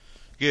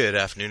Good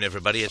afternoon,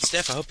 everybody. It's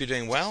Steph. I hope you're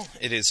doing well.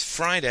 It is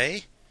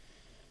Friday,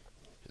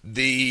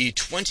 the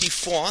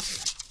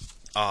 24th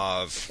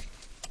of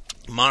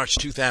March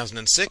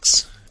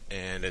 2006,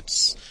 and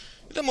it's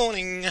the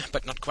morning,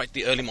 but not quite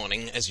the early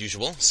morning as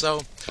usual.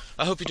 So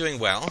I hope you're doing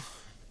well.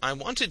 I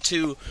wanted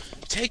to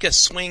take a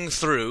swing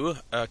through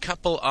a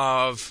couple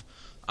of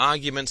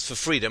arguments for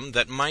freedom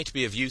that might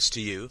be of use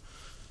to you.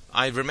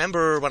 I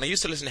remember when I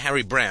used to listen to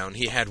Harry Brown,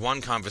 he had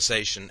one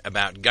conversation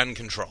about gun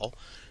control,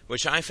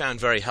 which I found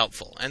very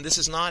helpful. And this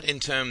is not in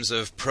terms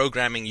of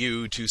programming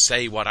you to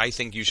say what I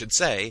think you should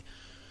say,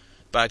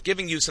 but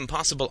giving you some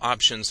possible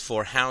options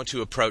for how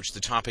to approach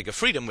the topic of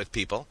freedom with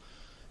people,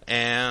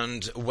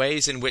 and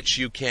ways in which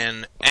you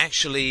can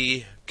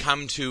actually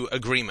come to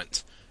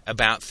agreement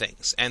about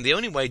things. And the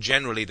only way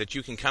generally that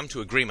you can come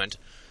to agreement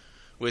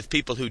with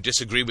people who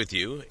disagree with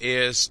you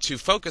is to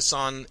focus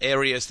on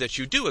areas that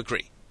you do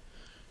agree,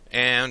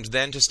 and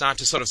then to start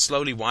to sort of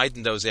slowly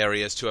widen those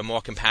areas to a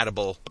more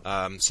compatible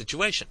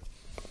situation.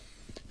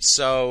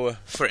 So,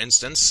 for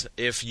instance,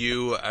 if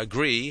you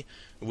agree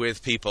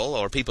with people,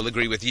 or people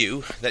agree with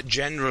you, that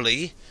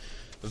generally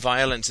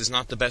violence is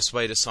not the best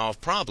way to solve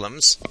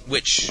problems,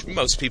 which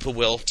most people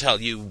will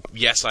tell you,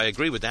 yes, I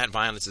agree with that,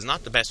 violence is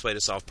not the best way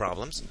to solve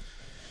problems.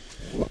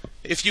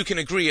 If you can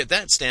agree at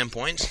that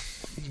standpoint,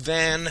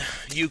 then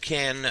you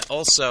can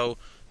also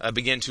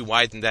begin to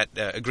widen that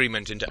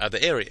agreement into other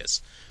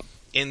areas.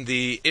 In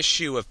the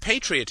issue of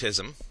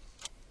patriotism,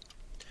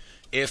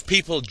 if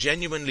people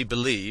genuinely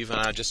believe, and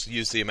I'll just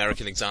use the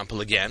American example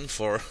again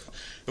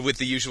with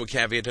the usual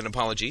caveat and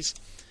apologies,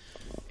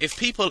 if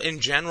people in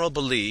general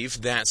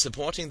believe that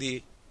supporting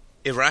the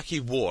Iraqi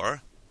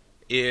war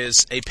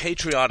is a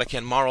patriotic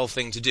and moral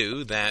thing to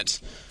do, that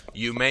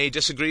you may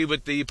disagree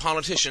with the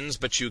politicians,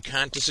 but you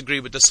can't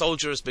disagree with the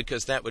soldiers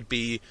because that would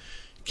be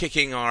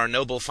kicking our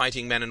noble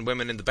fighting men and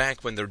women in the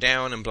back when they're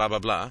down and blah, blah,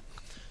 blah.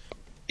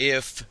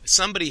 If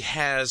somebody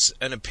has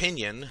an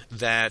opinion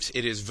that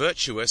it is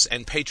virtuous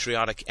and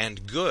patriotic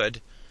and good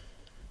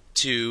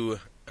to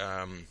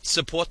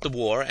support the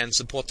war and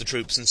support the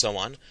troops and so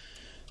on,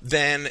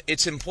 then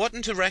it's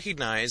important to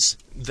recognize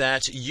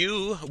that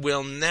you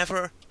will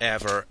never,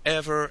 ever,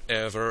 ever,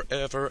 ever,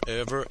 ever,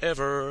 ever,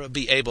 ever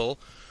be able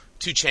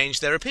to change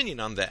their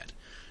opinion on that.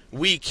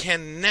 We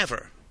can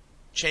never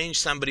change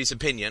somebody's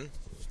opinion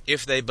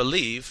if they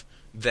believe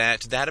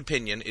that that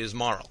opinion is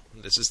moral.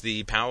 This is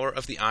the power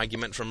of the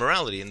argument for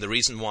morality, and the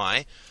reason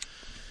why,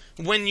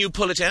 when you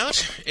pull it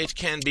out, it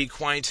can be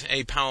quite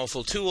a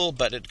powerful tool,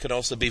 but it could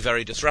also be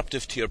very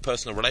disruptive to your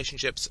personal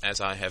relationships,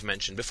 as I have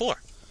mentioned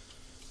before.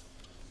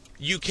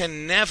 You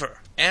can never,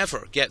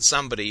 ever get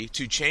somebody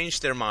to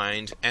change their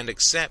mind and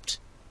accept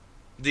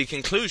the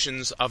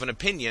conclusions of an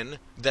opinion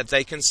that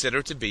they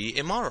consider to be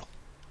immoral.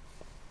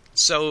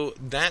 So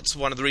that's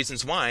one of the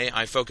reasons why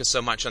I focus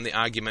so much on the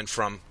argument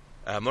from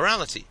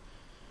morality.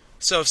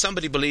 So if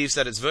somebody believes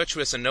that it's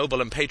virtuous and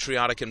noble and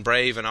patriotic and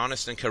brave and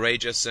honest and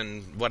courageous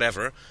and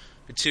whatever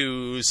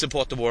to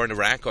support the war in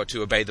Iraq or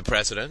to obey the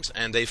president,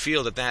 and they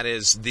feel that that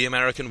is the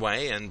American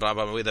way and blah,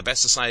 blah, blah, we're the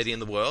best society in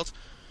the world,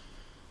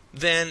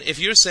 then if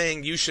you're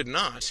saying you should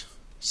not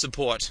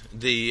support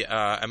the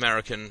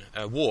American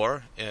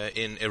war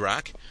in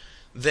Iraq,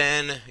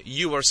 then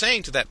you are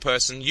saying to that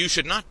person, you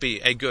should not be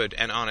a good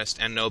and honest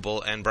and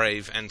noble and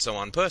brave and so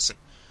on person.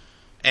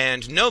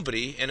 And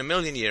nobody in a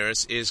million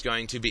years is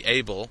going to be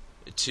able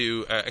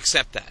to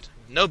accept that.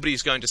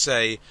 Nobody's going to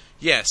say,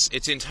 yes,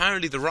 it's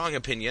entirely the wrong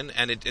opinion,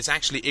 and it is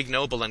actually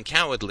ignoble and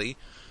cowardly,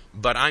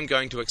 but I'm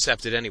going to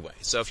accept it anyway.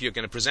 So if you're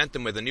going to present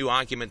them with a new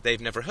argument they've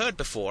never heard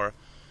before,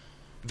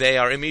 they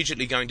are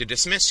immediately going to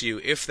dismiss you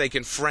if they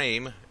can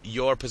frame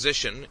your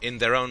position in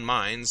their own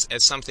minds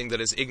as something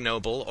that is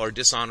ignoble or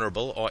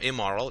dishonorable or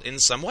immoral in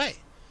some way.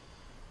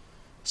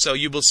 So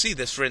you will see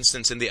this, for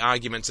instance, in the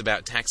arguments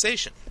about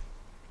taxation.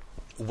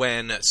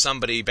 When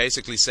somebody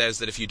basically says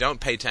that if you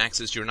don't pay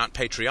taxes, you're not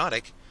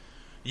patriotic,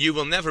 you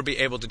will never be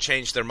able to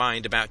change their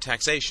mind about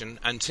taxation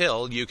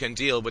until you can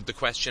deal with the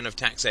question of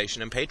taxation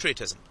and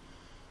patriotism.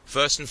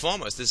 First and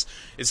foremost,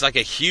 it's like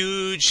a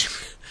huge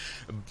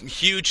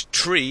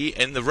tree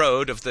in the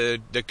road of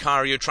the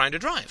car you're trying to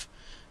drive.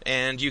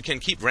 And you can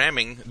keep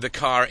ramming the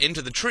car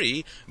into the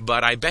tree,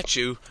 but I bet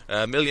you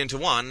 1,000,000 to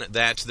 1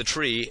 that the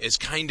tree is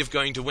kind of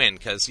going to win,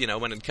 because,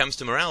 when it comes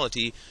to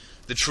morality,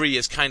 the tree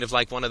is kind of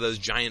like one of those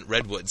giant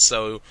redwoods.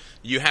 So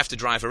you have to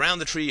drive around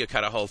the tree, you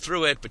cut a hole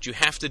through it, but you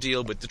have to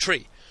deal with the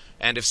tree.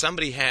 And if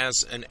somebody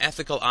has an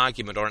ethical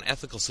argument or an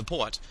ethical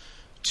support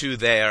to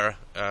their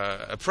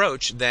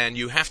approach, then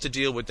you have to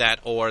deal with that,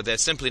 or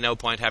there's simply no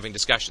point having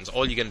discussions.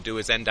 All you're going to do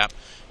is end up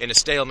in a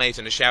stalemate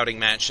and a shouting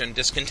match and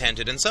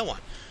discontented and so on.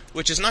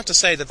 Which is not to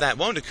say that that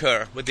won't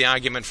occur with the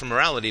argument for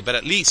morality, but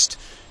at least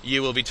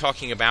you will be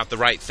talking about the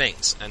right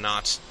things and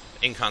not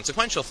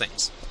inconsequential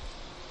things.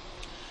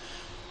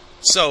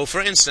 So, for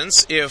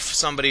instance, if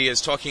somebody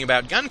is talking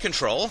about gun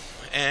control,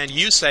 and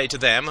you say to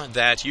them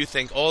that you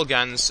think all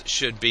guns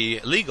should be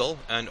legal,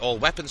 and all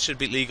weapons should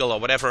be legal, or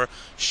whatever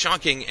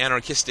shocking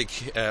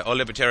anarchistic or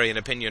libertarian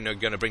opinion you're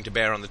going to bring to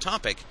bear on the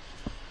topic,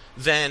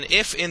 then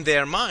if in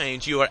their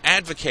mind you are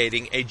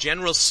advocating a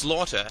general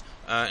slaughter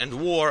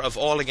and war of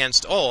all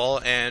against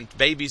all, and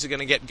babies are going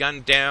to get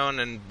gunned down,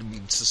 and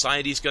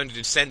society's going to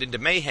descend into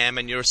mayhem,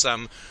 and you're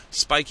some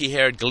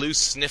spiky-haired,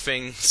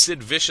 glue-sniffing,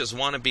 Sid Vicious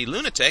wannabe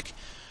lunatic,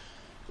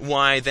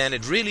 why, then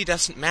it really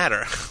doesn't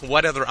matter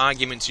what other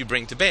arguments you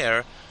bring to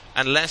bear,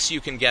 unless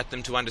you can get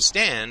them to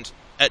understand,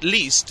 at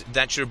least,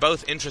 that you're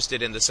both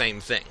interested in the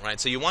same thing, right?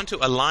 So you want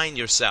to align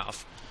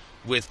yourself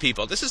with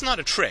people. This is not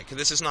a trick.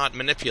 This is not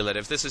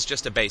manipulative. This is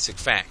just a basic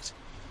fact.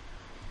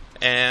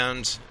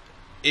 And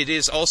it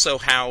is also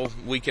how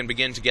we can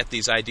begin to get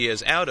these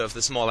ideas out of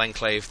the small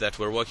enclave that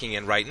we're working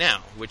in right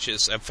now, which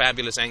is a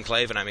fabulous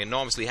enclave, and I'm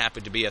enormously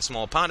happy to be a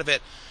small part of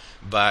it,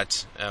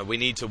 but we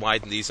need to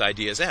widen these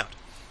ideas out.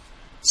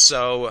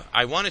 So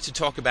I wanted to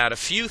talk about a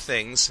few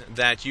things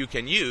that you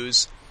can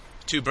use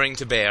to bring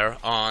to bear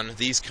on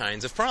these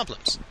kinds of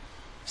problems.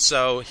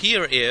 So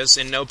here is,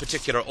 in no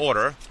particular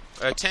order,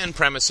 10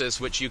 premises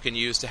which you can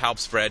use to help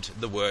spread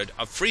the word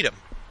of freedom.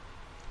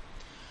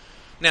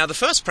 Now, the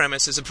first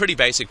premise is a pretty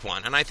basic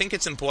one, and I think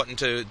it's important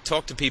to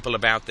talk to people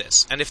about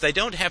this. And if they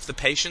don't have the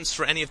patience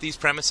for any of these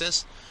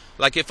premises,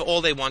 like if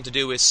all they want to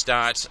do is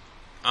start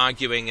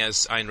arguing,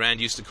 as Ayn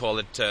Rand used to call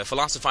it,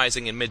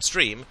 philosophizing in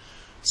midstream,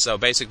 so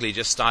basically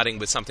just starting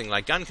with something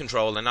like gun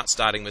control and not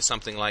starting with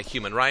something like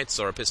human rights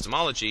or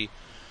epistemology,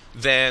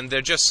 then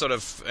they're just sort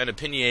of an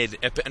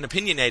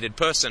opinionated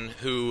person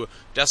who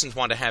doesn't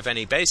want to have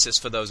any basis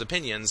for those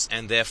opinions,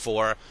 and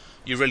therefore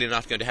you're really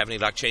not going to have any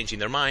luck changing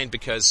their mind,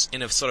 because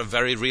in a sort of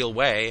very real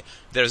way,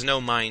 there's no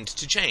mind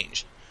to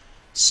change.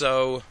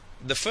 So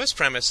the first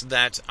premise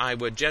that I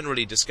would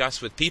generally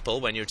discuss with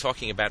people when you're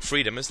talking about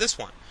freedom is this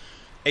one.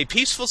 A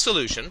peaceful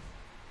solution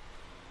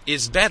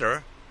is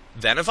better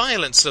than a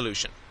violent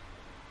solution.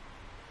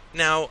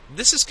 Now,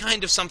 this is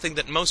kind of something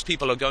that most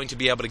people are going to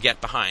be able to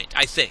get behind,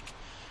 I think.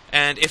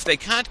 And if they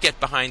can't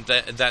get behind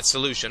that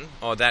solution,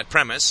 or that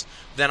premise,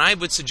 then I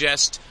would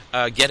suggest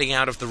getting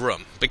out of the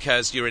room,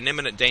 because you're in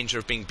imminent danger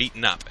of being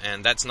beaten up,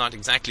 and that's not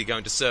exactly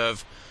going to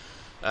serve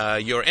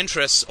your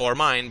interests or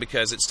mine,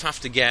 because it's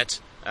tough to get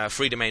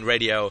free domain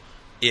radio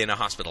in a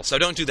hospital. So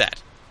don't do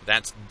that.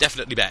 That's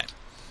definitely bad.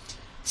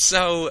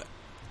 So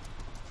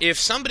if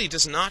somebody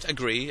does not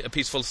agree a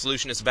peaceful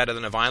solution is better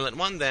than a violent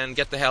one, then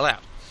get the hell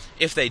out.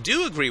 If they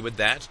do agree with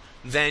that,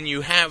 then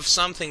you have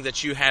something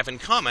that you have in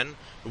common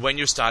when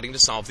you're starting to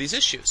solve these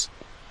issues.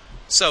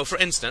 So, for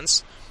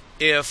instance,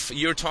 if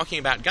you're talking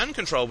about gun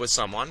control with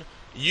someone,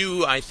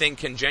 you, I think,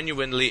 can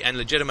genuinely and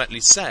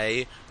legitimately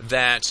say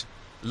that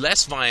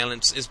less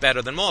violence is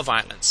better than more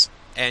violence.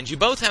 And you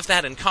both have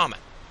that in common.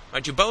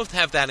 Right? You both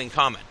have that in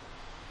common.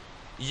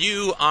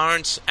 You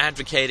aren't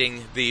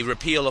advocating the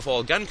repeal of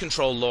all gun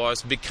control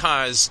laws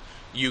because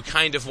you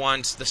kind of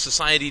want the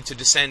society to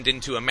descend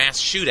into a mass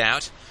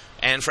shootout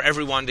and for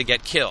everyone to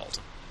get killed,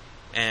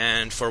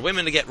 and for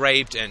women to get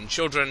raped, and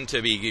children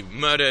to be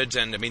murdered,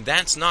 and I mean,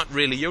 that's not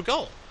really your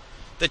goal.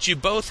 That you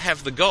both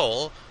have the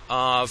goal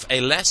of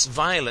a less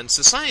violent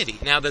society.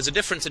 Now, there's a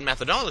difference in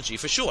methodology,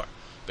 for sure,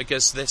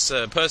 because this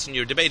person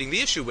you're debating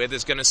the issue with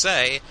is going to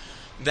say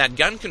that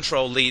gun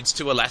control leads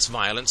to a less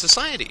violent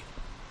society.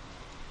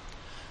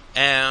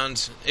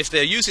 And if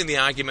they're using the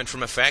argument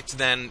from effect,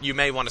 then you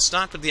may want to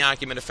start with the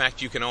argument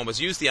effect. You can always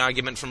use the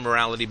argument from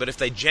morality, but if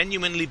they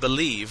genuinely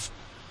believe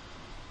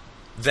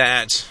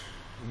that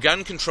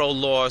gun control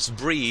laws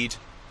breed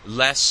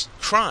less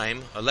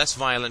crime, or less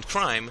violent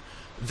crime,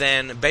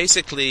 then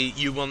basically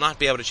you will not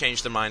be able to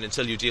change their mind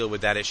until you deal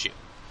with that issue.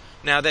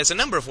 Now, there's a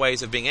number of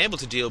ways of being able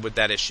to deal with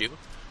that issue.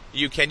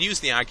 You can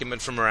use the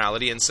argument from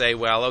morality and say,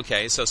 well,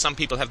 okay, so some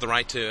people have the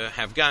right to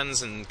have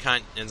guns and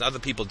other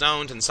people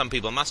don't, and some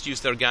people must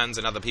use their guns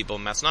and other people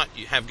must not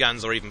have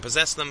guns or even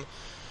possess them.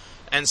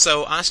 And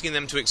so asking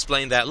them to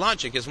explain that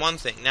logic is one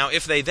thing. Now,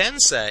 if they then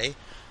say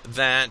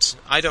that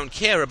I don't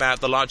care about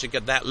the logic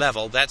at that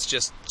level, that's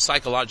just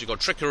psychological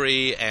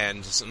trickery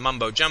and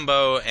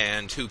mumbo-jumbo,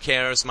 and who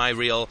cares,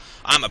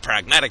 I'm a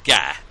pragmatic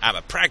guy,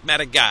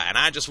 and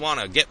I just want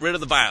to get rid of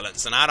the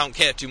violence, and I don't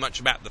care too much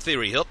about the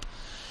theory help,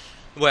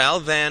 well,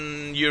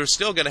 then you're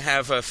still going to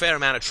have a fair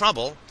amount of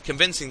trouble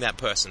convincing that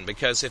person,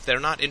 because if they're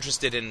not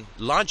interested in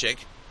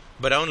logic,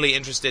 but only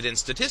interested in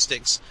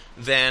statistics,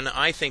 then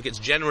I think it's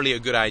generally a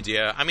good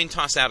idea. I mean,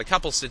 toss out a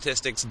couple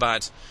statistics,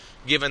 but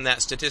given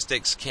that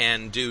statistics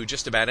can do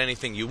just about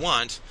anything you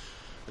want,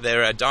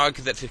 they're a dog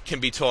that can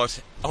be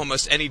taught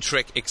almost any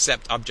trick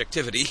except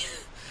objectivity,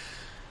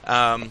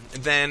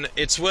 then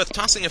it's worth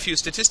tossing a few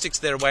statistics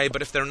their way,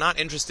 but if they're not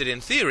interested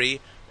in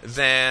theory,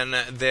 then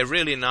they're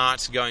really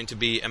not going to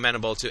be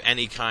amenable to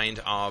any kind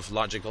of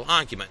logical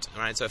argument.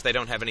 Right? So if they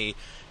don't have any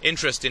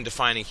interest in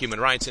defining human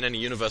rights in any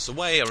universal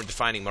way, or in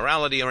defining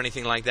morality or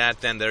anything like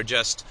that, then they're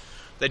just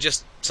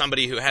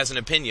somebody who has an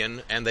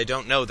opinion, and they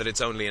don't know that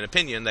it's only an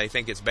opinion. They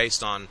think it's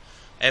based on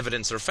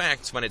evidence or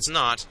facts when it's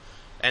not.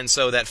 And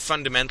so that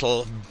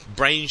fundamental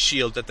brain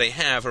shield that they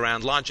have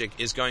around logic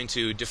is going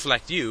to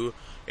deflect you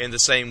in the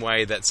same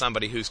way that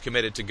somebody who's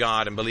committed to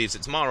God and believes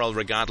it's moral,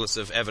 regardless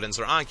of evidence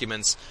or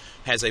arguments,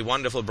 has a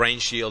wonderful brain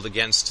shield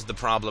against the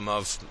problem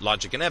of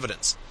logic and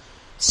evidence.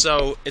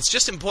 So it's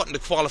just important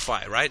to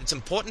qualify, right? It's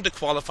important to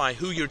qualify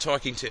who you're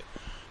talking to.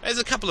 There's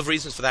a couple of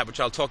reasons for that, which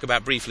I'll talk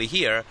about briefly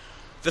here.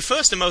 The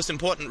first and most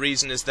important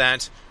reason is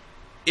that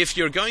if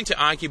you're going to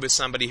argue with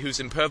somebody who's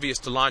impervious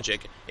to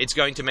logic, it's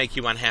going to make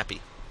you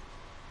unhappy.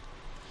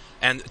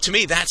 And to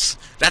me, that's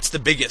the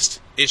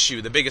biggest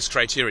issue, the biggest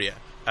criteria.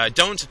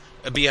 Don't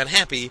be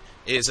unhappy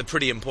is a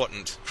pretty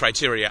important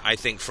criteria, I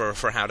think,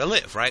 for how to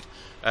live, right?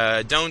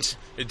 Don't.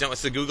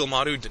 It's the Google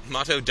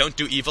motto, don't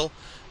do evil.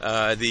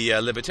 The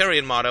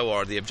libertarian motto,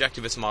 or the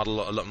objectivist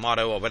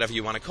motto, or whatever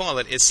you want to call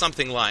it, is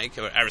something like,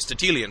 or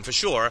Aristotelian for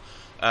sure,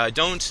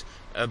 don't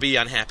be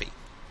unhappy.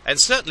 And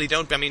certainly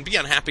don't, be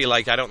unhappy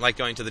like I don't like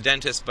going to the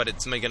dentist, but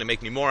it's going to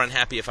make me more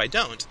unhappy if I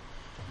don't.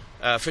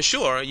 For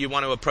sure, you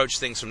want to approach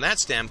things from that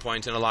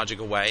standpoint in a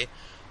logical way,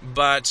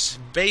 but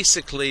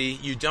basically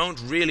you don't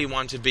really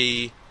want to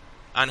be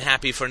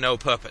unhappy for no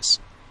purpose.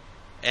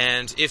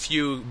 And if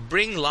you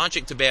bring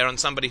logic to bear on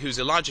somebody who's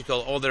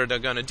illogical, all they're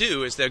going to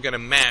do is they're going to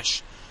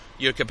mash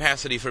your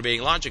capacity for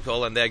being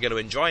logical, and they're going to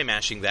enjoy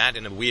mashing that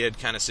in a weird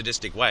kind of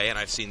sadistic way, and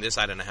I've seen this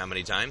I don't know how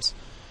many times.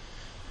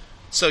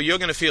 So you're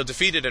going to feel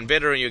defeated and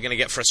bitter, and you're going to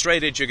get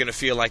frustrated. You're going to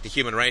feel like the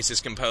human race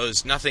is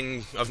composed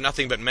of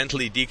nothing but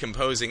mentally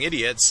decomposing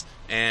idiots,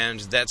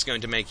 and that's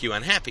going to make you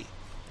unhappy.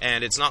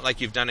 And it's not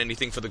like you've done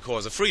anything for the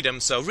cause of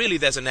freedom, so really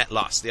there's a net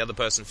loss. The other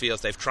person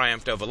feels they've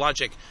triumphed over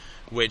logic,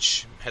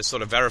 which has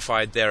sort of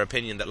verified their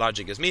opinion that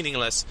logic is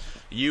meaningless.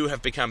 You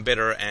have become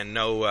bitter, and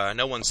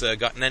no one's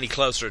gotten any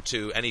closer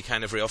to any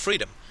kind of real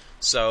freedom.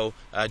 So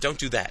don't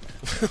do that,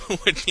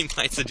 would be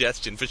my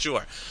suggestion for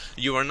sure.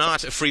 You are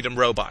not a freedom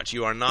robot.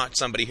 You are not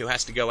somebody who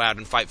has to go out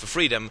and fight for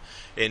freedom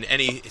in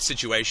any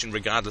situation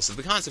regardless of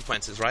the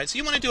consequences, right? So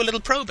you want to do a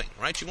little probing,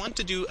 right? You want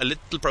to do a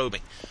little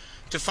probing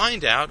to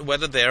find out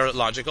whether they're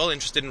logical,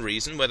 interested in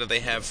reason, whether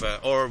they have,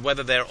 or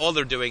whether all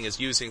they're doing is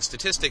using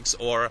statistics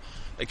or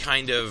a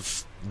kind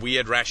of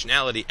weird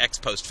rationality ex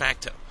post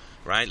facto,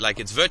 right? Like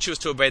it's virtuous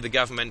to obey the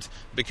government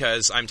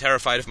because I'm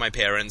terrified of my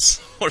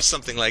parents, or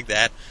something like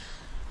that.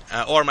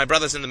 Or my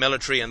brother's in the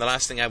military, and the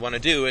last thing I want to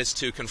do is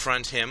to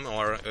confront him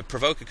or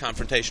provoke a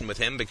confrontation with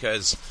him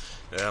because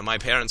my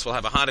parents will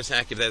have a heart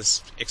attack if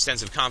there's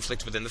extensive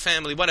conflict within the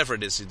family, whatever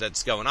it is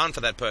that's going on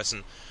for that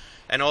person.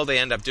 And all they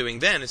end up doing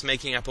then is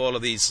making up all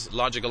of these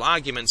logical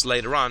arguments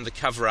later on to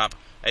cover up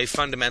a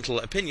fundamental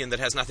opinion that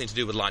has nothing to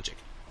do with logic.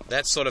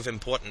 That's sort of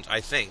important,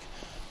 I think,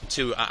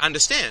 to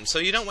understand, so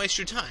you don't waste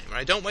your time,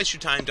 right? Don't waste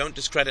your time, don't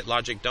discredit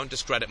logic, don't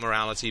discredit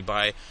morality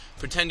by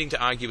pretending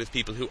to argue with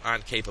people who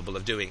aren't capable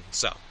of doing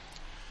so.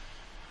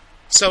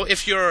 So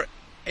if you're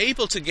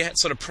able to get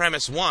sort of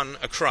premise one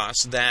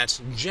across that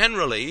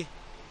generally,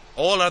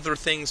 all other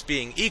things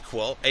being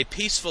equal, a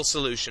peaceful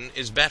solution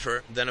is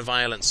better than a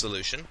violent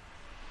solution,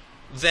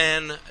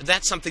 then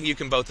that's something you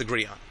can both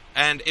agree on.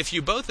 And if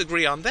you both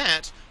agree on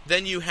that,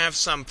 then you have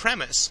some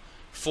premise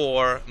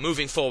for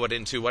moving forward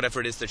into whatever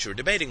it is that you're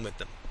debating with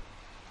them.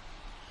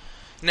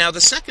 Now,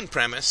 the second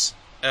premise,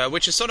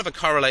 which is sort of a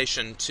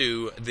correlation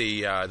to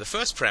the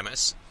first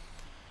premise,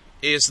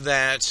 is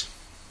that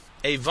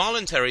a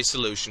voluntary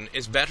solution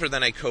is better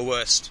than a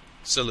coerced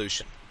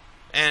solution.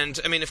 And,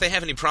 if they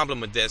have any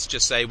problem with this,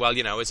 just say, well,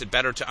 is it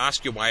better to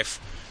ask your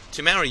wife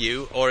to marry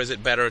you, or is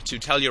it better to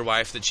tell your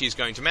wife that she's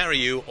going to marry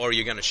you, or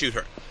you're going to shoot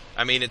her?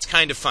 It's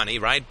kind of funny,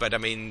 right? But,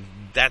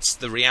 that's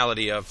the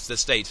reality of the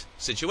state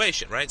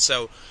situation, right?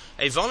 So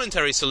a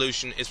voluntary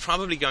solution is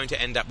probably going to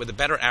end up with a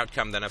better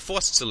outcome than a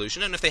forced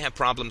solution, and if they have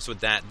problems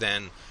with that,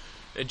 then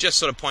just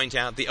sort of point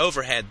out the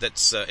overhead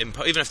that's, even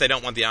if they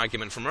don't want the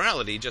argument from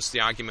morality, just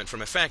the argument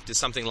from effect is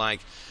something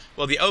like,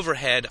 well, the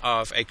overhead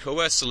of a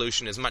coerced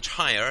solution is much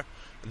higher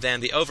than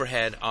the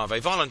overhead of a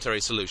voluntary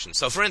solution.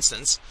 So, for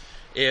instance,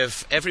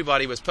 if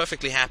everybody was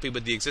perfectly happy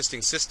with the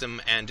existing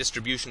system and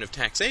distribution of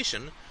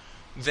taxation,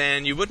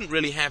 then you wouldn't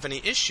really have any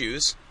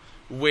issues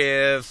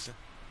with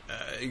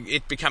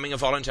it becoming a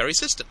voluntary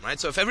system, right?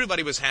 So if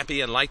everybody was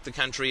happy and liked the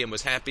country and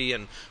was happy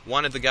and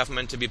wanted the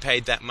government to be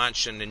paid that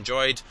much and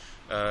enjoyed,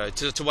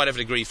 to whatever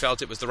degree,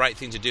 felt it was the right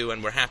thing to do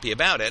and were happy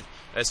about it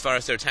as far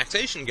as their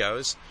taxation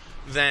goes,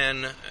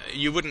 then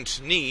you wouldn't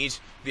need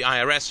the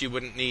IRS, you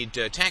wouldn't need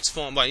tax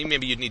form. Well,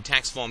 maybe you'd need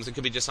tax forms. It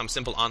could be just some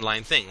simple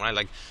online thing, right?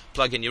 Like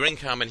plug in your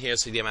income and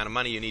here's the amount of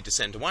money you need to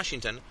send to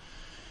Washington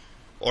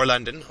or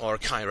London or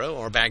Cairo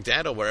or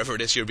Baghdad or wherever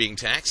it is you're being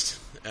taxed.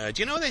 Do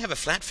you know they have a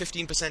flat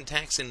 15%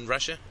 tax in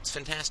Russia? It's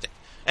fantastic.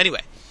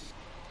 Anyway,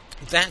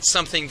 that's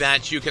something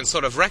that you can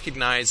sort of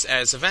recognize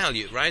as a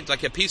value, right?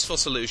 Like a peaceful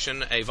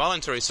solution, a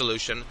voluntary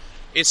solution,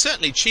 is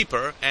certainly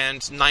cheaper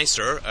and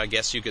nicer, I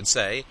guess you could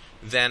say,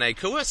 than a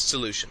coerced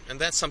solution. And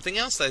that's something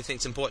else that I think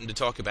is important to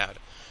talk about.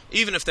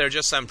 Even if they're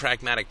just some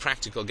pragmatic,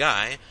 practical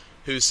guy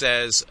who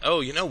says,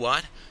 oh, you know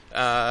what?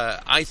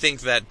 I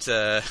think that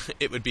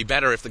it would be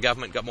better if the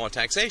government got more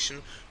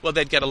taxation. Well,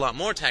 they'd get a lot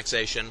more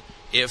taxation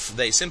if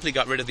they simply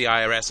got rid of the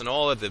IRS and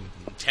all of the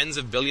tens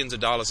of billions of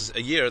dollars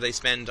a year they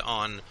spend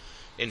on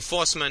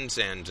enforcement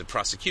and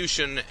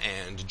prosecution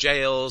and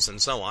jails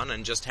and so on,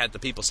 and just had the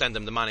people send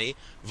them the money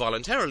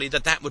voluntarily,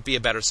 that would be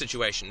a better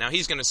situation. Now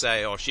he's going to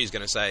say, or she's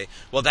going to say,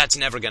 well, that's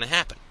never going to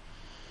happen.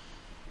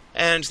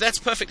 And that's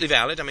perfectly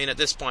valid. I mean, at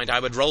this point, I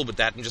would roll with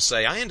that and just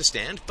say, I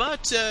understand,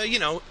 but,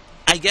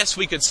 I guess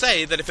we could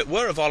say that if it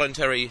were a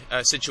voluntary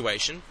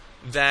situation,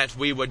 that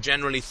we would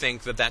generally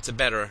think that that's a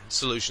better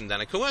solution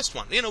than a coerced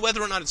one.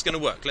 Whether or not it's going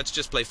to work. Let's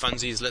just play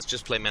funsies, let's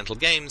just play mental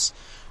games,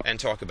 and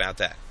talk about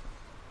that.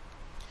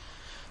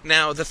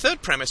 Now, the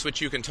third premise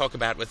which you can talk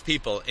about with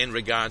people in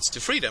regards to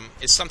freedom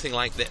is something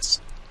like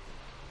this.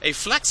 A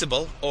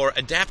flexible or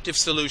adaptive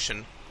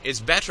solution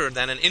is better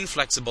than an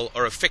inflexible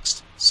or a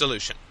fixed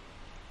solution.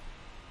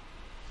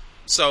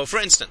 So, for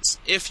instance,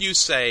 if you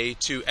say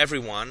to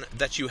everyone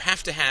that you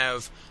have to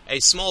have a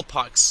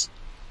smallpox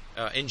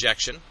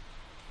injection,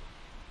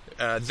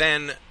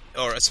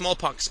 or a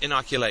smallpox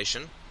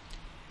inoculation,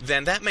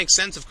 then that makes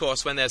sense, of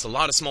course, when there's a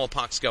lot of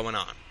smallpox going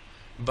on.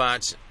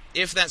 But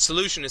if that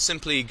solution is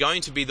simply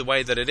going to be the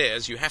way that it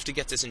is, you have to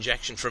get this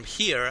injection from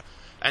here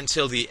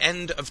until the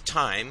end of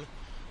time,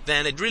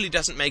 then it really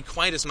doesn't make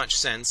quite as much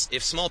sense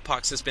if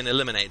smallpox has been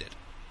eliminated.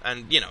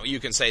 And, you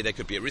can say there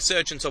could be a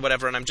resurgence or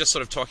whatever, and I'm just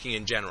sort of talking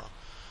in general.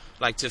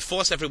 Like, to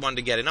force everyone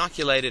to get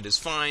inoculated is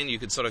fine. You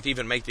could sort of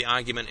even make the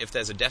argument if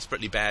there's a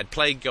desperately bad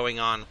plague going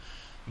on.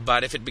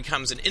 But if it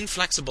becomes an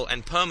inflexible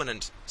and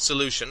permanent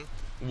solution,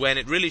 when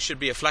it really should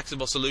be a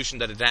flexible solution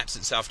that adapts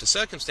itself to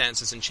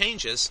circumstances and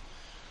changes,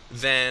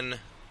 then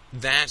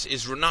that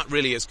is not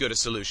really as good a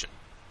solution.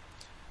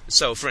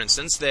 So, for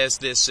instance, there's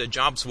this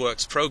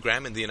JobsWorks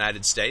program in the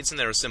United States, and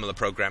there are similar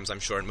programs, I'm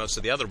sure, in most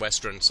of the other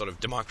Western sort of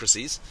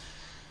democracies,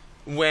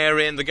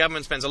 wherein the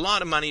government spends a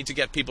lot of money to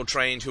get people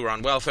trained who are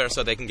on welfare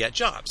so they can get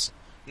jobs.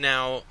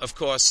 Now, of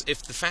course,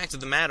 if the fact of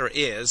the matter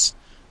is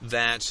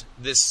that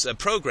this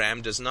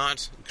program does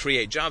not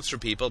create jobs for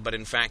people, but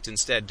in fact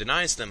instead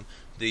denies them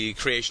the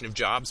creation of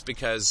jobs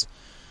because,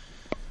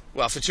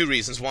 well, for two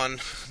reasons. One,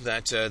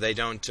 that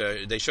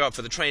they show up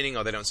for the training,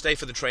 or they don't stay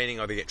for the training,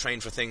 or they get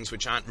trained for things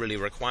which aren't really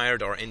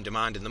required or in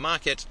demand in the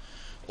market,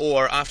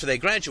 or after they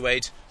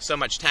graduate, so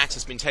much tax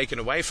has been taken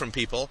away from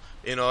people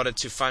in order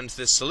to fund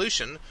this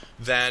solution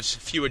that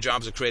fewer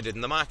jobs are created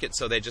in the market,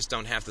 so they just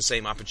don't have the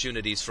same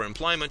opportunities for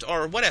employment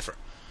or whatever.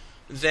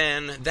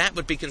 Then that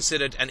would be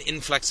considered an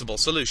inflexible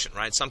solution,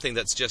 right? Something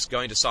that's just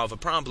going to solve a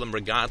problem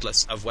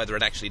regardless of whether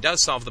it actually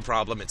does solve the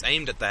problem. It's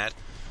aimed at that.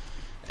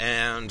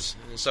 And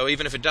so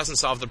even if it doesn't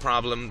solve the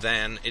problem,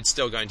 then it's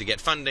still going to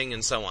get funding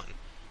and so on.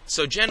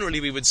 So generally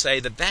we would say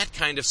that that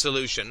kind of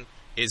solution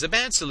is a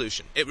bad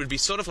solution. It would be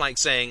sort of like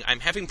saying, I'm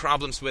having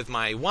problems with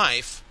my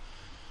wife,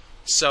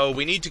 so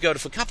we need to go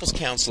for couples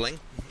counseling,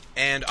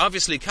 and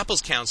obviously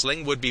couples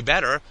counseling would be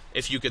better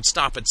if you could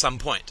stop at some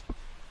point.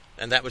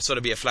 And that would sort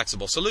of be a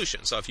flexible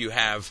solution. So if you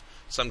have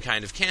some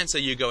kind of cancer,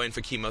 you go in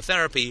for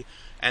chemotherapy,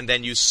 and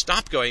then you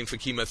stop going for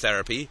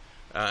chemotherapy,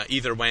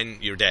 either when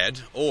you're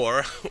dead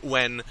or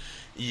when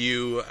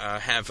you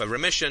have a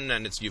remission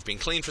and you've been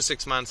clean for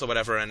 6 months or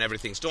whatever, and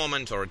everything's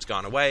dormant or it's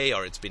gone away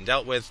or it's been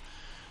dealt with,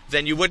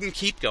 then you wouldn't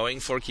keep going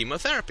for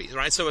chemotherapy,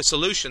 right? So a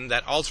solution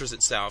that alters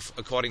itself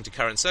according to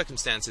current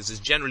circumstances is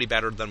generally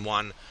better than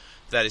one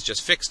that is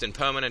just fixed and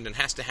permanent and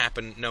has to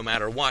happen no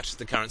matter what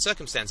the current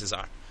circumstances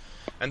are.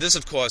 And this,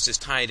 of course, is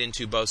tied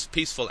into both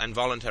peaceful and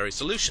voluntary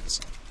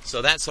solutions.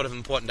 So that's sort of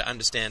important to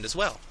understand as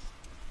well.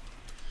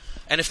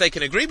 And if they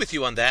can agree with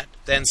you on that,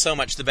 then so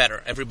much the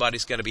better.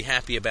 Everybody's going to be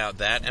happy about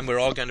that, and we're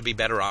all going to be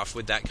better off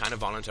with that kind of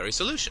voluntary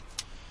solution.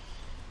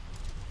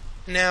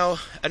 Now,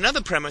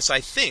 another premise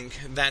I think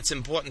that's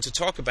important to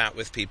talk about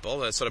with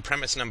people, sort of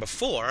premise number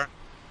 4,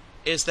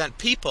 is that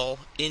people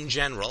in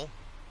general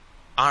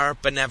are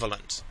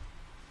benevolent.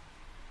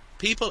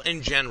 People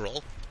in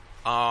general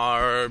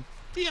are,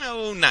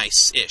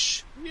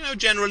 nice-ish.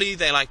 Generally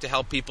they like to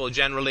help people.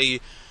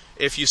 Generally,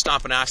 if you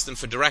stop and ask them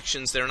for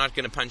directions, they're not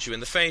going to punch you in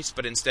the face,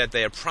 but instead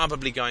they are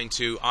probably going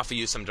to offer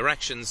you some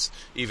directions.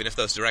 Even if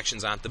those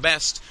directions aren't the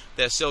best,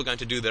 they're still going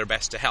to do their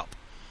best to help.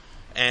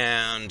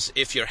 And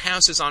if your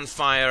house is on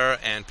fire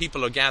and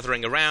people are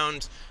gathering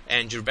around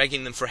and you're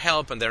begging them for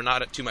help and they're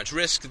not at too much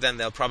risk, then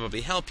they'll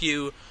probably help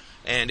you.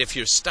 And if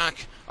you're stuck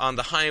on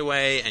the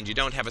highway and you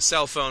don't have a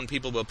cell phone,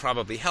 people will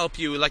probably help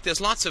you. Like,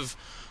 there's lots of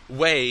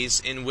ways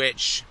in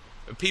which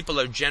people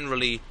are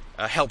generally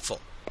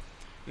helpful.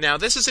 Now,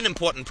 this is an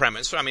important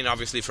premise,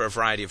 obviously for a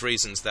variety of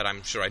reasons that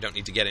I'm sure I don't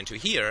need to get into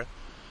here.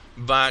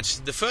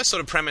 But the first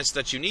sort of premise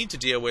that you need to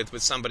deal with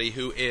somebody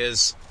who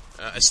is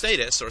a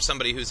statist or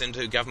somebody who's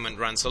into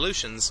government-run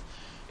solutions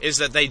is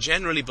that they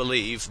generally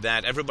believe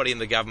that everybody in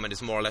the government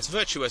is more or less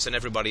virtuous and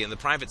everybody in the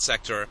private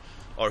sector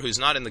or who's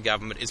not in the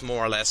government is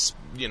more or less,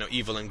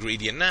 evil and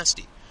greedy and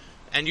nasty.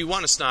 And you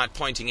want to start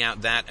pointing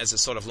out that as a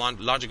sort of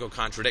logical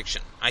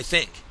contradiction, I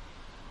think.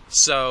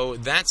 So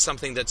that's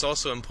something that's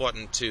also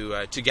important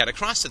to get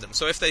across to them.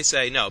 So if they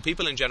say, no,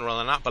 people in general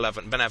are not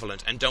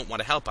benevolent and don't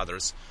want to help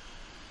others,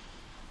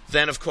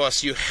 then, of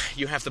course,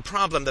 you have the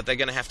problem that they're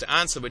going to have to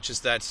answer, which is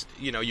that,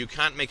 you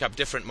can't make up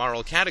different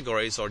moral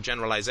categories or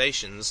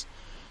generalizations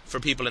for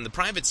people in the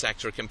private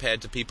sector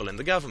compared to people in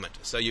the government.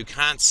 So you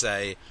can't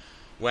say,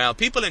 well,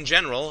 people in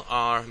general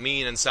are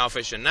mean and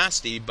selfish and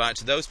nasty, but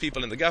those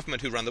people in the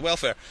government who run the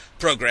welfare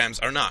programs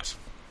are not.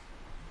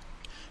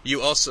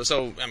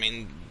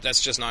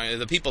 That's just not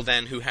the people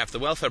then who have the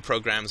welfare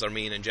programs are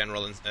mean in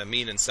general and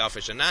mean and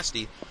selfish and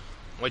nasty,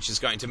 which is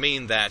going to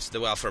mean that the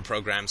welfare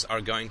programs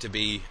are going to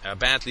be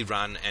badly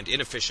run and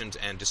inefficient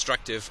and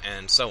destructive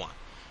and so on.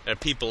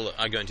 People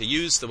are going to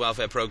use the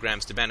welfare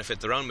programs to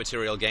benefit their own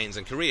material gains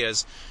and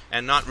careers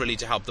and not really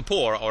to help the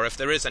poor, or if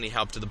there is any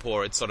help to the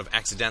poor, it's sort of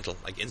accidental,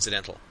 like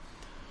incidental.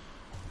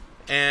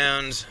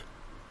 And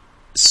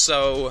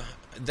so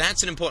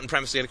that's an important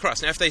premise to get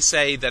across. Now, if they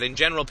say that in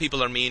general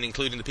people are mean,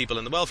 including the people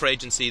in the welfare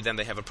agency, then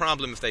they have a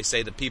problem. If they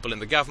say that people in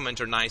the government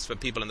are nice, but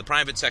people in the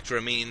private sector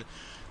are mean,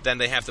 then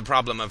they have the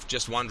problem of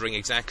just wondering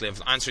exactly, of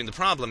answering the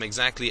problem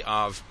exactly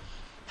of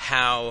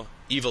how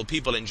evil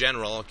people in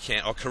general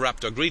can, or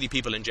corrupt or greedy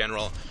people in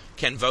general,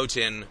 can vote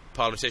in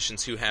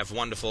politicians who have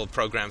wonderful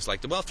programs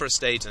like the welfare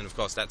state, and of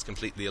course that's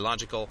completely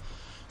illogical.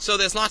 So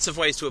there's lots of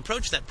ways to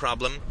approach that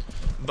problem,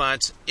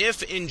 but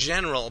if in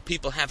general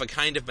people have a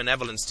kind of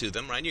benevolence to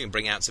them, right? You can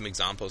bring out some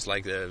examples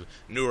like the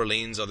New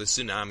Orleans or the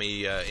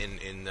tsunami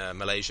in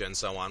Malaysia and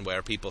so on,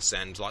 where people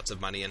send lots of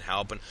money and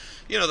help, and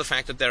the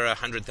fact that there are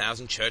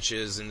 100,000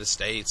 churches in the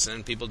States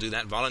and people do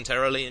that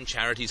voluntarily, and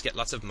charities get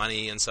lots of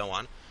money and so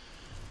on.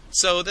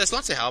 So there's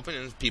lots of help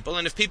in people,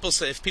 and if people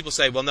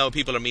say, well, no,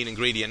 people are mean and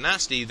greedy and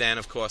nasty, then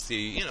of course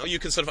you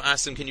can sort of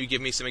ask them, can you give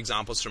me some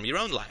examples from your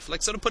own life?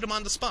 Like sort of put them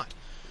on the spot.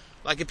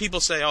 Like if people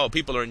say, oh,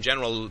 people are in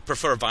general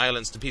prefer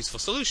violence to peaceful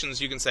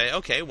solutions, you can say,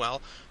 okay,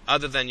 well,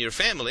 other than your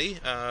family,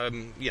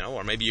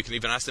 or maybe you can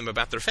even ask them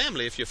about their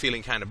family if you're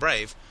feeling kind of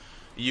brave.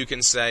 You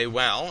can say,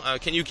 well,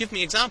 can you give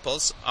me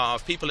examples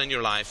of people in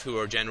your life who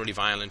are generally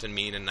violent and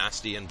mean and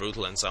nasty and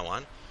brutal and so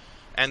on?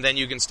 And then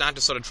you can start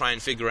to sort of try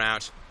and figure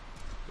out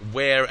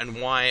where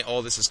and why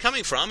all this is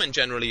coming from, and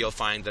generally you'll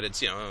find that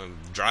it's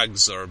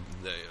drugs or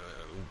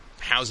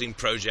housing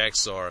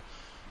projects or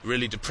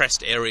really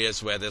depressed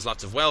areas where there's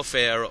lots of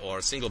welfare or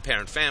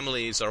single-parent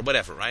families or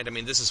whatever, right? I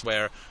mean, this is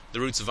where the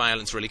roots of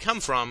violence really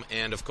come from,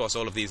 and of course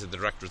all of these are the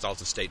direct result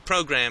of state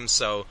programs,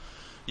 so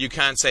you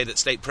can't say that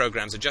state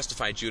programs are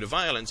justified due to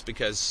violence,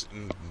 because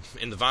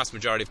in the vast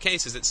majority of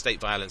cases it's state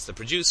programs that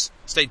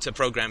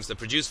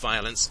produce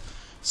violence,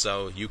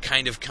 so you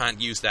kind of can't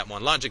use that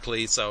one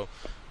logically. So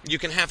you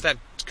can have that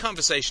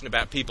conversation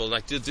about people,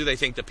 like do they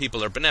think that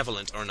people are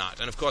benevolent or not?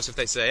 And of course if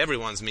they say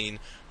everyone's mean,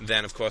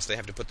 then of course they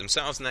have to put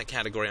themselves in that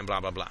category and blah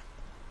blah blah.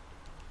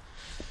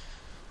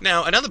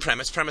 Now another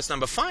premise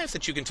number 5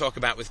 that you can talk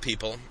about with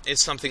people is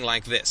something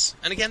like this.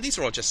 And again, these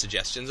are all just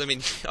suggestions. I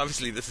mean,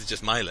 obviously this is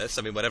just my list.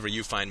 I mean, whatever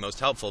you find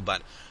most helpful,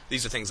 but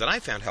these are things that I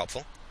found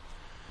helpful.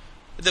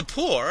 The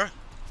poor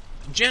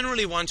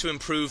generally want to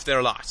improve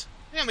their lot.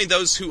 I mean,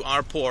 those who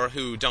are poor,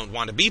 who don't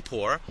want to be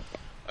poor,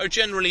 are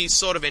generally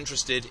sort of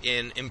interested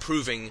in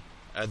improving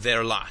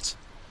their lot.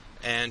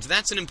 And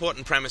that's an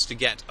important premise to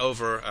get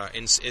over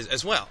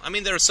as well. I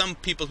mean, there are some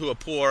people who are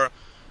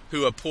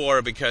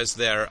poor because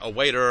they're a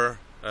waiter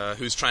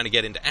who's trying to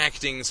get into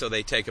acting, so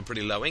they take a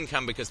pretty low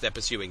income because they're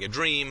pursuing a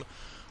dream.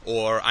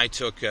 Or I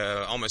took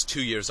almost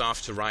 2 years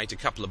off to write a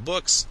couple of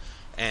books,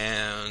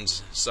 and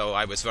so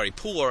I was very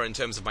poor in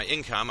terms of my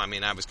income. I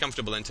mean, I was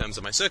comfortable in terms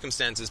of my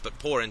circumstances, but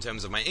poor in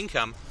terms of my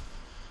income.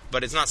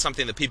 But it's not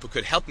something that people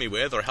could help me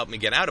with or help me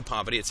get out of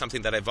poverty. It's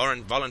something that I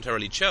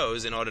voluntarily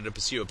chose in order to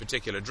pursue a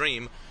particular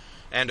dream.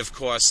 And of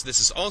course, this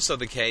is also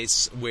the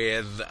case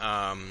with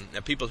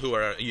people who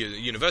are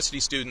university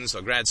students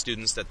or grad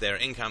students, that their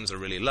incomes are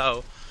really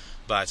low,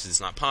 but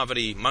it's not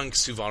poverty.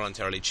 Monks who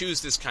voluntarily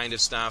choose this kind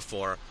of stuff,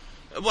 or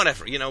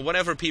whatever,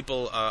 whatever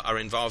people are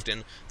involved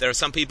in. There are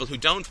some people who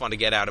don't want to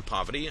get out of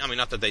poverty. I mean,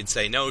 not that they'd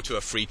say no to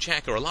a free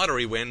check or a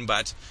lottery win,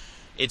 but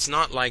it's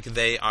not like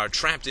they are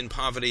trapped in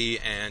poverty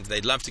and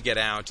they'd love to get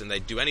out and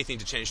they'd do anything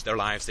to change their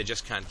lives. They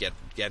just can't get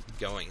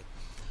going.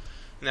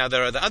 Now,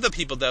 there are the other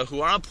people, though, who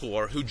are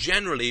poor, who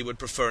generally would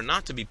prefer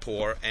not to be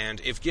poor,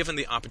 and if given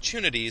the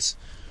opportunities,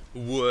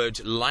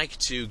 would like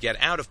to get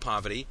out of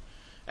poverty.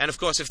 And of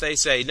course, if they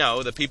say,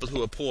 no, the people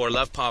who are poor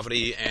love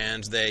poverty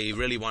and they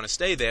really want to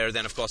stay there,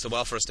 then of course the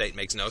welfare state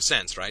makes no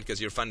sense, right? Because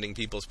you're funding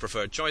people's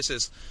preferred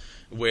choices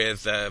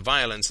with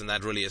violence, and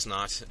that really is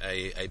not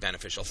a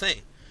beneficial thing.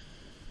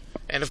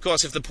 And of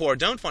course, if the poor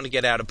don't want to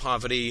get out of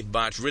poverty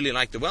but really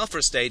like the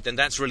welfare state, then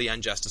that's really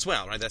unjust as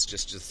well, right? That's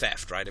just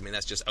theft, right? I mean,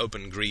 that's just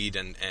open greed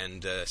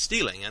and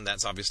stealing, and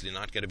that's obviously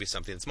not going to be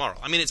something that's moral.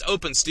 I mean, it's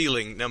open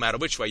stealing no matter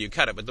which way you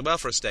cut it with the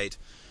welfare state.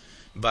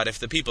 But if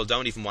the people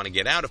don't even want to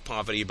get out of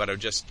poverty but are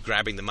just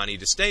grabbing the money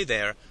to stay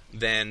there,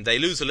 then they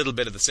lose a little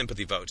bit of the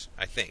sympathy vote,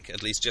 I think,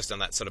 at least just on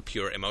that sort of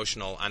pure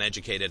emotional,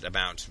 uneducated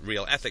about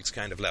real ethics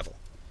kind of level.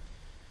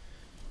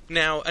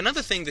 Now,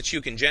 another thing that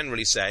you can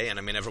generally say, and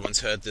I mean,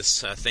 everyone's heard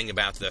this thing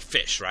about the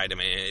fish, right? I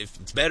mean,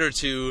 it's better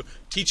to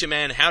teach a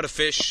man how to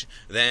fish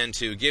than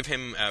to give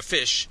him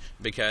fish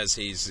because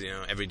he's,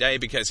 every day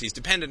because he's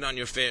dependent on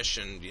your fish,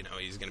 and,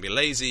 he's going to be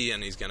lazy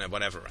and he's going to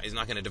whatever. He's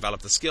not going to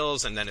develop the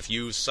skills, and then if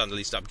you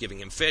suddenly stop giving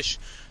him fish,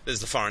 there's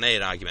the foreign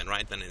aid argument,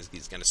 right? Then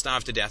he's going to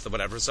starve to death or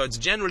whatever. So it's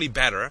generally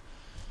better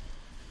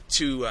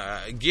to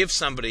give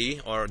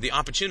somebody or the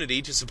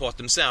opportunity to support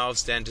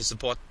themselves than to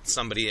support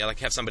somebody,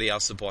 like have somebody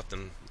else support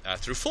them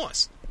through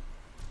force.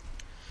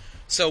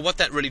 So what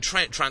that really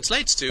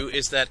translates to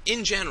is that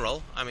in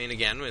general, I mean,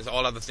 again, with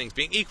all other things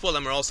being equal,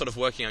 and we're all sort of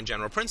working on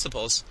general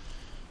principles,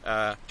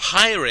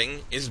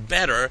 hiring is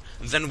better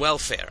than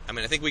welfare. I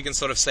mean, I think we can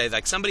sort of say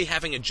that somebody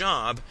having a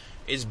job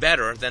is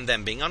better than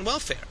them being on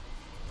welfare.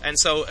 And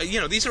so,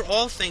 these are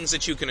all things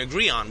that you can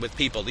agree on with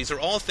people. These are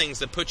all things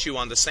that put you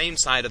on the same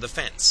side of the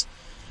fence.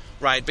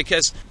 Right,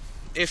 because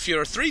if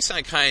you're 3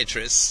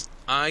 psychiatrists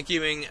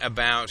arguing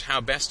about how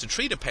best to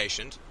treat a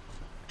patient,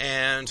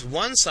 and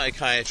one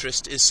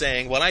psychiatrist is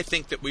saying, well, I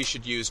think that we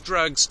should use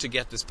drugs to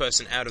get this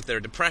person out of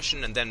their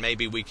depression, and then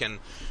maybe we can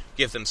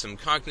give them some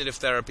cognitive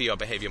therapy or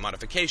behavior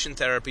modification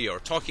therapy or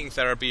talking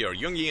therapy or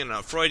Jungian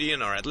or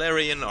Freudian or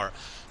Adlerian or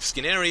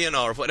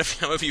Skinnerian or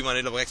whatever, however you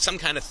want to like some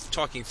kind of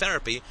talking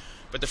therapy.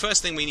 But the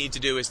first thing we need to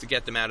do is to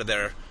get them out of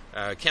their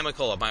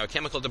chemical or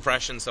biochemical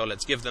depression, so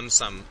let's give them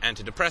some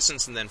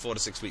antidepressants, and then 4 to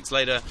 6 weeks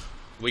later,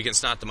 we can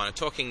start them on a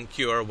talking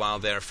cure while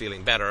they're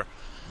feeling better.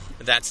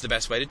 That's the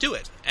best way to do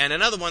it. And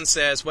another one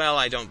says, well,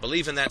 I don't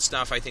believe in that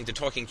stuff. I think the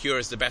talking cure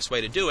is the best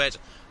way to do it,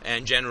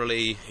 and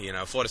generally,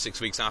 4 to 6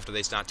 weeks after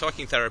they start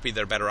talking therapy,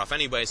 they're better off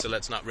anyway, so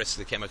let's not risk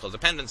the chemical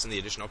dependence and the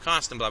additional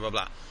cost and blah, blah,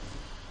 blah.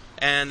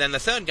 And then the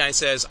third guy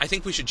says, I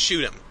think we should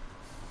shoot him.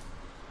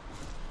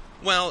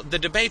 Well, the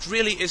debate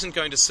really isn't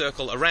going to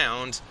circle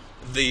around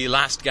the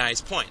last guy's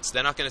points.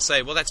 They're not going to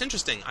say, well, that's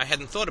interesting. I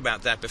hadn't thought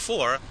about that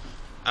before.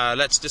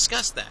 Let's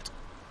discuss that.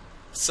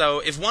 So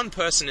if one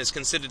person is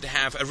considered to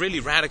have a really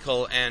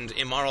radical and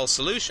immoral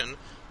solution,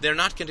 they're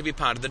not going to be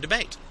part of the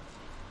debate.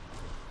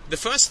 The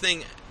first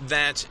thing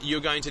that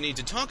you're going to need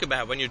to talk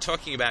about when you're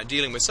talking about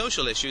dealing with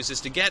social issues is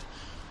to get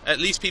at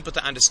least people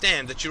to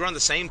understand that you're on the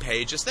same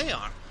page as they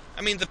are.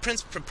 I mean, the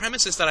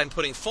premises that I'm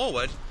putting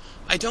forward,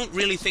 I don't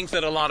really think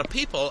that a lot of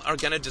people are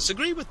going to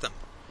disagree with them.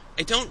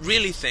 I don't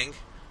really think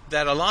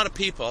that a lot of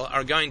people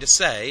are going to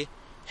say,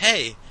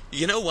 hey,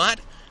 you know what?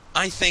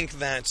 I think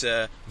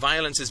that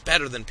violence is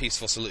better than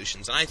peaceful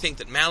solutions. And I think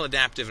that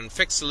maladaptive and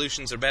fixed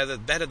solutions are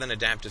better than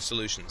adaptive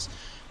solutions.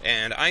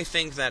 And I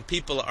think that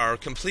people are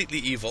completely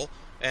evil.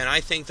 And I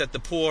think that the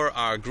poor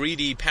are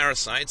greedy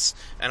parasites.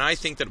 And I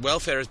think that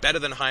welfare is better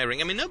than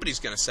hiring. I mean, nobody's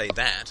going to say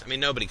that. I mean,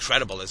 nobody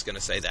credible is going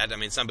to say that. I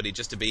mean, somebody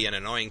just to be an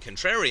annoying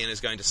contrarian is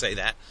going to say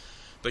that.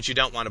 But you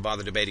don't want to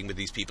bother debating with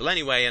these people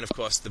anyway. And, of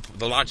course,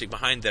 the logic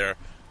behind the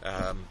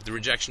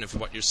rejection of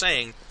what you're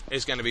saying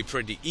is going to be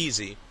pretty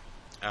easy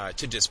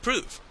to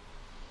disprove.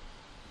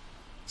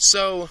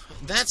 So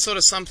that's sort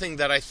of something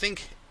that I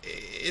think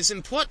is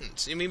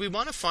important. I mean, we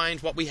want to find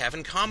what we have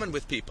in common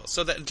with people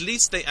so that at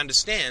least they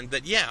understand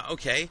that, yeah,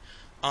 okay,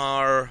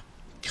 our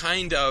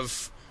kind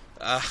of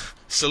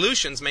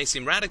solutions may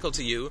seem radical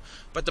to you,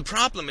 but the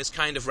problem is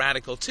kind of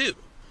radical too.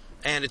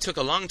 And it took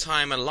a long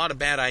time and a lot of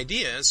bad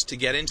ideas to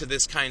get into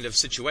this kind of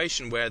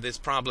situation where these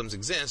problems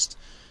exist.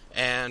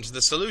 And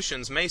the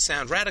solutions may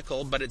sound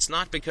radical, but it's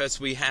not because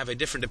we have a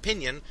different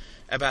opinion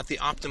about the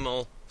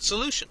optimal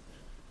solution.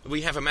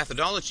 We have a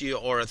methodology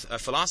or a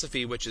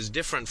philosophy which is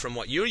different from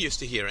what you're used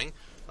to hearing.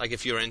 Like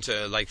if you're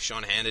into like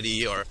Sean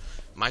Hannity or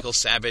Michael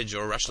Savage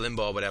or Rush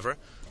Limbaugh or whatever,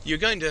 you're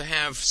going to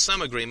have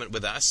some agreement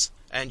with us,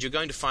 and you're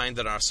going to find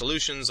that our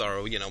solutions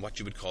are, what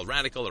you would call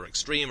radical or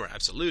extreme or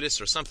absolutist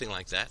or something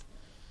like that.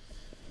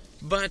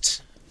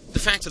 But the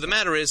fact of the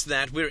matter is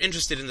that we're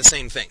interested in the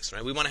same things,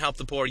 right? We want to help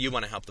the poor, you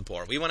want to help the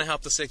poor. We want to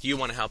help the sick, you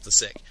want to help the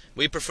sick.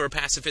 We prefer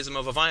pacifism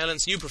over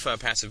violence, you prefer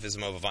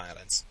pacifism over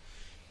violence,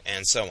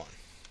 and so on.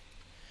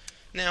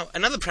 Now,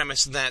 another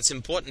premise that's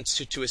important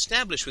to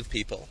establish with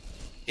people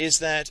is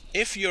that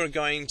if you're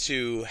going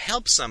to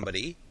help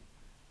somebody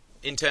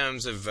in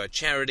terms of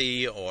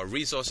charity or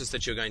resources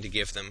that you're going to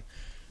give them,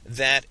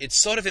 that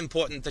it's sort of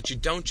important that you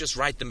don't just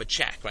write them a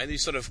check, right? You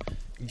sort of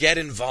get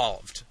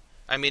involved.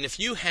 I mean, if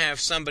you have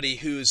somebody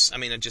who's,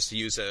 just to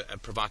use a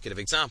provocative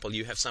example,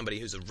 you have somebody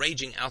who's a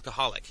raging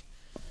alcoholic,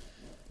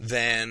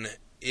 then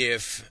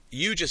if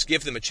you just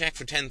give them a check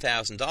for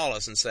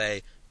 $10,000 and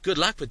say, good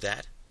luck with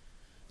that,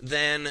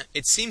 then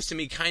it seems to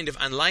me kind of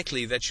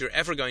unlikely that you're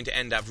ever going to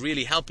end up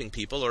really helping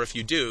people, or if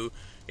you do,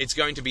 it's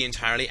going to be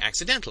entirely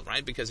accidental,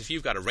 right? Because if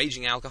you've got a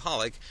raging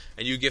alcoholic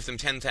and you give them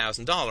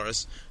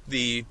 $10,000,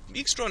 the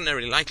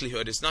extraordinary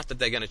likelihood is not that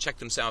they're going to check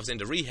themselves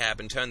into rehab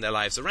and turn their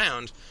lives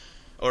around,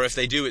 or if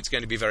they do, it's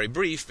going to be very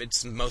brief.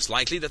 It's most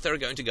likely that they're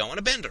going to go on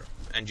a bender.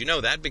 And you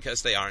know that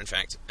because they are, in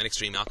fact, an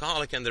extreme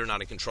alcoholic and they're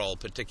not in control,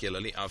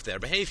 particularly, of their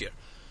behavior.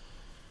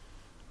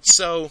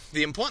 So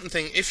the important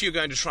thing, if you're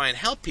going to try and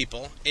help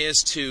people,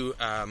 is to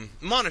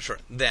monitor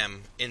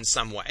them in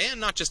some way,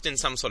 and not just in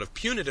some sort of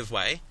punitive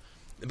way,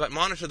 but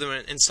monitor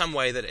them in some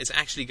way that is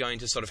actually going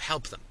to sort of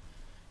help them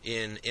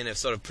in a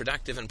sort of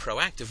productive and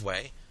proactive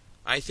way.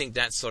 I think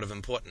that's sort of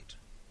important.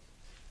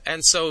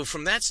 And so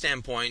from that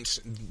standpoint,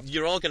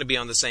 you're all going to be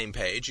on the same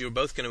page. You're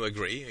both going to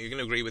agree. You're going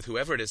to agree with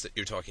whoever it is that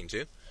you're talking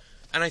to.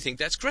 And I think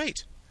that's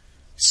great.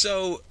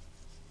 So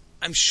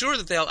I'm sure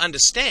that they'll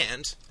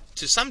understand,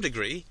 to some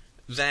degree,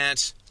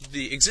 that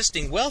the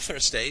existing welfare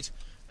state,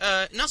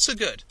 not so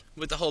good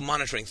with the whole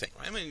monitoring thing.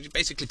 Right? I mean,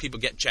 basically people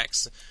get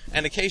checks,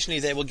 and occasionally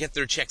they will get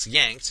their checks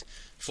yanked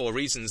for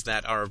reasons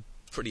that are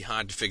pretty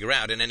hard to figure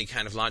out in any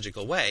kind of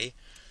logical way.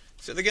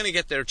 So they're going to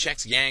get their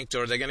checks yanked,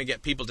 or they're going to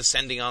get people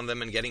descending on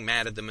them and getting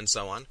mad at them and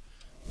so on.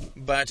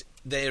 But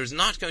there's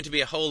not going to be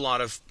a whole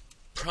lot of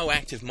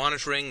proactive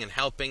monitoring and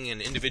helping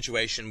and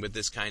individuation with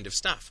this kind of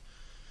stuff.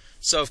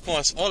 So, of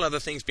course, all other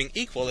things being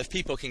equal, if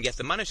people can get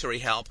the monetary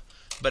help,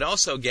 but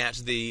also get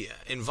the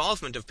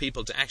involvement of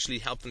people to actually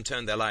help them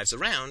turn their lives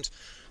around,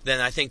 then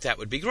I think that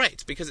would be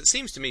great. Because it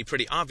seems to me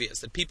pretty obvious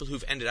that people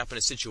who've ended up in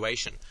a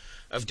situation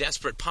of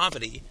desperate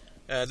poverty,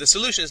 the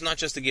solution is not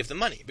just to give them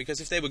money. Because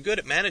if they were good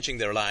at managing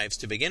their lives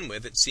to begin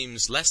with, it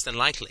seems less than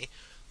likely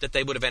that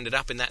they would have ended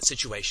up in that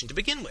situation to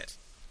begin with.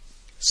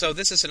 So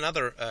this is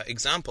another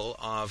example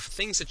of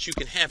things that you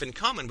can have in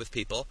common with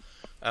people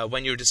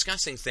when you're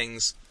discussing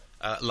things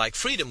like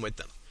freedom with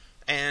them.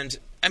 And,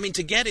 I mean,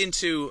 to get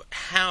into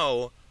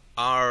how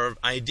our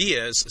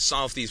ideas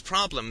solve these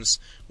problems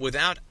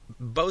without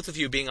both of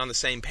you being on the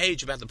same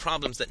page about the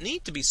problems that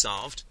need to be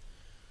solved,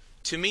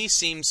 to me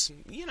seems,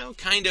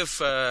 kind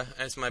of,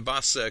 as my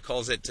boss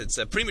calls it, it's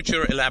a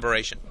premature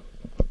elaboration.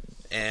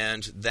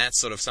 And that's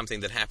sort of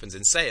something that happens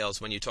in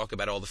sales when you talk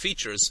about all the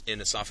features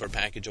in a software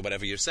package or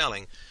whatever you're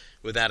selling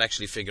without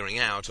actually figuring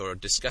out or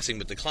discussing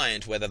with the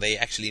client whether they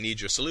actually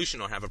need your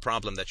solution or have a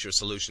problem that your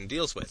solution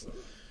deals with.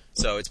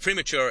 So it's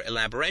premature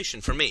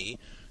elaboration for me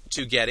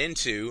to get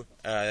into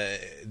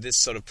this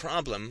sort of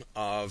problem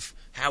of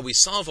how we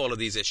solve all of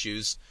these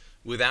issues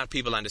without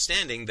people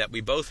understanding that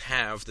we both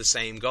have the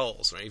same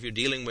goals. Right? If you're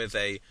dealing with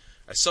a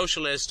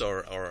socialist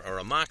or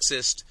a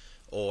Marxist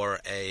or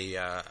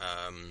a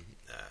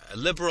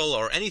liberal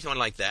or anyone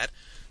like that,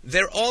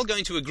 they're all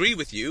going to agree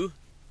with you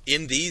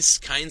in these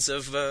kinds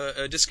of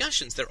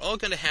discussions. They're all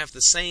going to have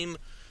the same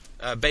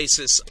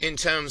basis in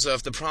terms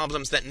of the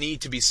problems that need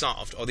to be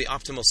solved or the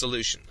optimal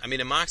solution. I mean,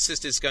 a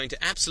Marxist is going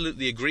to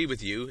absolutely agree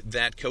with you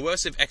that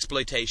coercive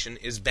exploitation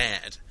is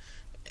bad.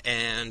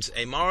 And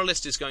a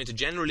moralist is going to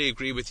generally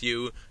agree with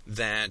you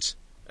that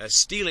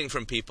stealing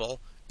from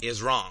people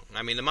is wrong.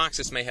 I mean, the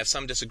Marxist may have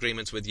some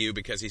disagreements with you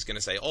because he's going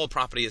to say all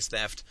property is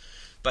theft,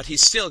 but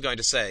he's still going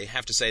to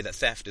have to say that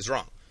theft is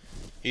wrong.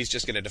 He's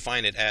just going to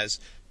define it as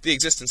the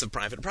existence of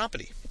private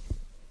property.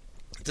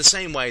 The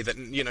same way that,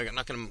 you're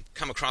not going to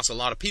come across a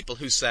lot of people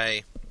who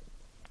say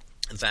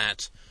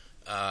that,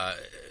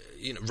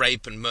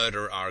 rape and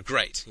murder are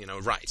great,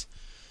 right.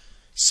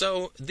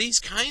 So these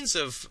kinds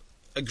of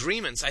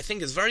agreements, I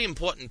think, is very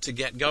important to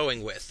get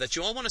going with, that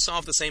you all want to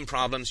solve the same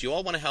problems, you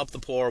all want to help the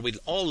poor, we'd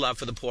all love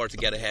for the poor to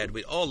get ahead,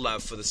 we'd all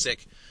love for the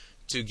sick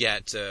to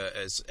get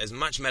as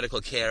much medical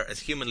care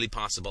as humanly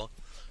possible,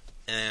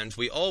 and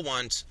we all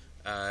want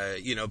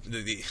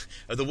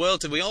the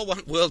world. We all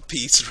want world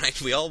peace, right?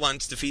 We all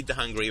want to feed the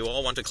hungry. We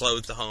all want to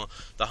clothe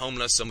the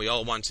homeless, and we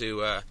all want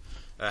to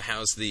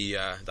house the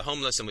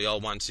homeless, and we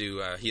all want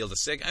to heal the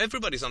sick.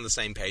 Everybody's on the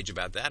same page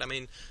about that. I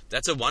mean,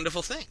 that's a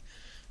wonderful thing,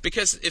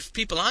 because if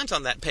people aren't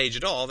on that page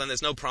at all, then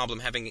there's no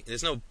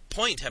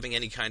point having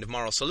any kind of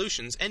moral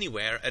solutions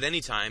anywhere, at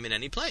any time, in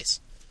any place.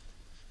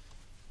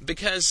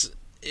 Because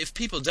if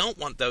people don't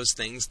want those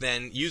things,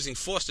 then using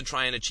force to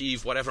try and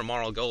achieve whatever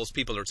moral goals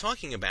people are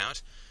talking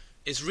about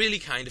is really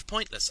kind of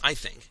pointless, I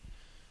think.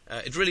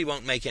 It really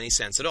won't make any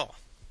sense at all.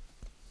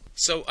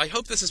 So I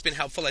hope this has been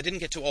helpful. I didn't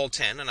get to all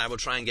 10, and I will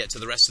try and get to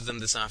the rest of them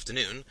this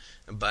afternoon.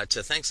 But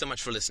thanks so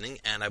much for listening,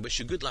 and I wish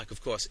you good luck,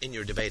 of course, in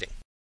your debating.